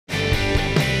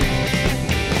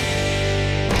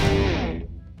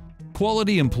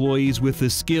Quality employees with the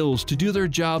skills to do their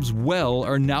jobs well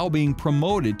are now being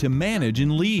promoted to manage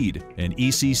and lead. And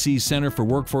ECC Center for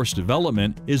Workforce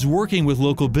Development is working with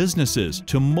local businesses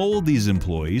to mold these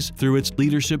employees through its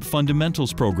Leadership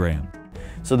Fundamentals program.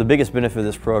 So the biggest benefit of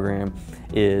this program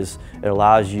is it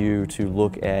allows you to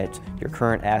look at your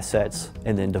current assets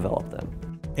and then develop them.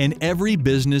 And every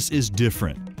business is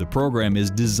different. The program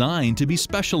is designed to be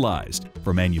specialized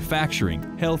for manufacturing,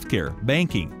 healthcare,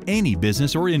 banking, any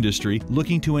business or industry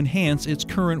looking to enhance its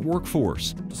current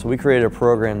workforce. So we created a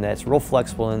program that's real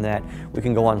flexible in that we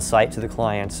can go on site to the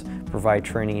clients, provide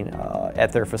training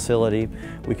at their facility.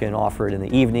 We can offer it in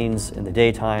the evenings, in the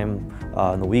daytime,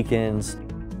 on the weekends.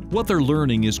 What they're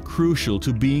learning is crucial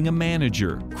to being a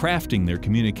manager, crafting their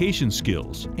communication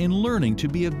skills, and learning to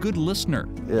be a good listener.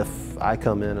 If I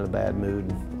come in a bad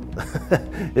mood,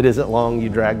 it isn't long you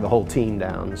drag the whole team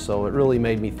down. So it really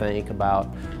made me think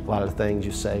about a lot of the things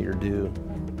you say or do,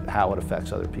 how it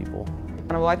affects other people.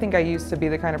 Well, I think I used to be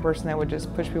the kind of person that would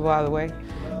just push people out of the way,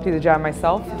 do the job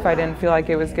myself if I didn't feel like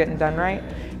it was getting done right.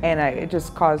 And it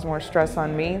just caused more stress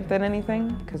on me than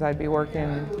anything because I'd be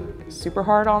working super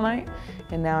hard all night.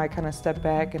 And now I kind of step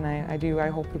back and I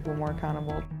hold people more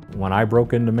accountable. When I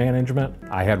broke into management,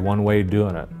 I had one way of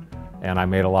doing it, and I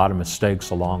made a lot of mistakes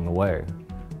along the way.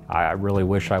 I really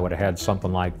wish I would have had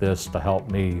something like this to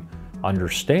help me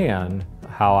understand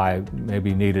how I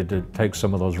maybe needed to take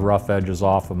some of those rough edges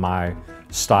off of my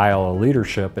style of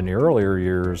leadership in the earlier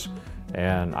years,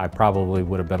 and I probably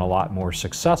would have been a lot more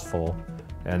successful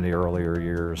in the earlier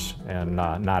years and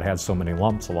not had so many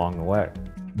lumps along the way.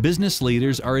 Business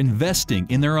leaders are investing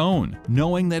in their own,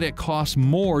 knowing that it costs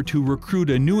more to recruit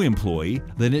a new employee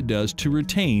than it does to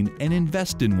retain and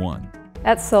invest in one.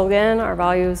 At Silgan, our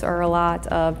values are a lot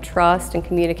of trust and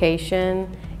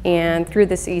communication, and through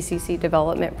this ECC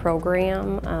development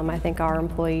program, I think our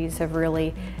employees have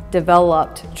really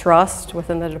developed trust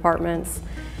within the departments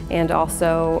and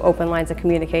also open lines of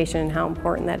communication and how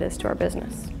important that is to our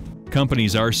business.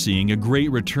 Companies are seeing a great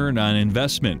return on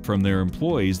investment from their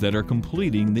employees that are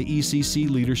completing the ECC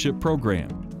Leadership Program.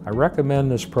 I recommend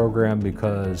this program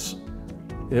because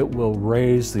it will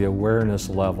raise the awareness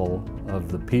level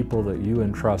of the people that you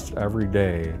entrust every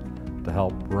day to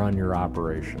help run your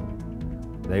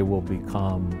operation. They will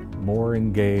become more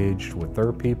engaged with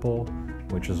their people,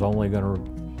 which is only going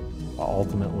to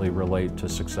ultimately relate to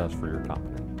success for your company.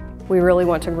 We really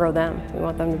want to grow them. We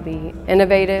want them to be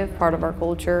innovative, part of our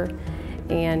culture,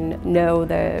 and know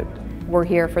that we're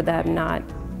here for them, not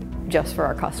just for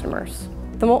our customers.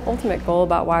 The ultimate goal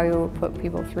about why we would put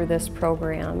people through this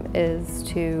program is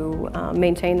to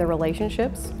maintain the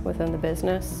relationships within the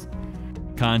business.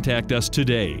 Contact us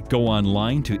today. Go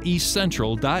online to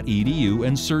eastcentral.edu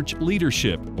and search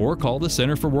Leadership, or call the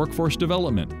Center for Workforce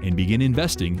Development and begin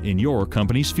investing in your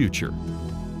company's future.